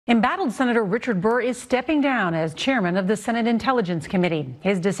Embattled Senator Richard Burr is stepping down as chairman of the Senate Intelligence Committee.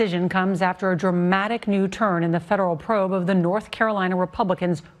 His decision comes after a dramatic new turn in the federal probe of the North Carolina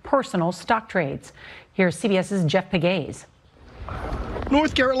Republican's personal stock trades. Here's CBS's Jeff Pegues.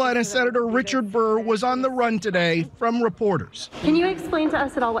 North Carolina Senator Richard Burr was on the run today from reporters. Can you explain to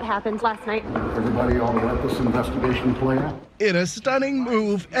us at all what happened last night? Everybody all let this investigation play out. In a stunning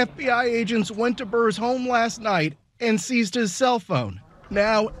move, FBI agents went to Burr's home last night and seized his cell phone.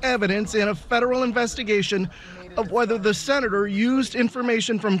 Now evidence in a federal investigation of whether the senator used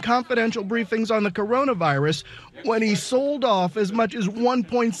information from confidential briefings on the coronavirus when he sold off as much as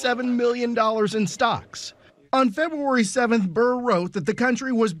 $1.7 million in stocks. On February 7th, Burr wrote that the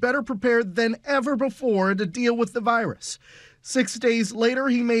country was better prepared than ever before to deal with the virus. 6 days later,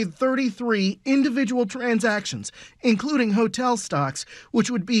 he made 33 individual transactions, including hotel stocks,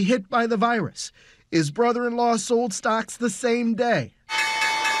 which would be hit by the virus. His brother-in-law sold stocks the same day.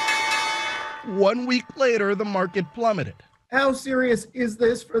 1 week later, the market plummeted. How serious is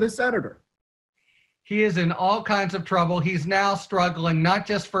this for the senator? He is in all kinds of trouble. He's now struggling not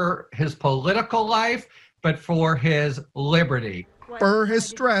just for his political life, but for his liberty. Burr has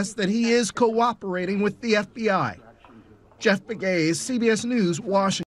stressed that he is cooperating with the FBI. Jeff Pegues, CBS News, Washington.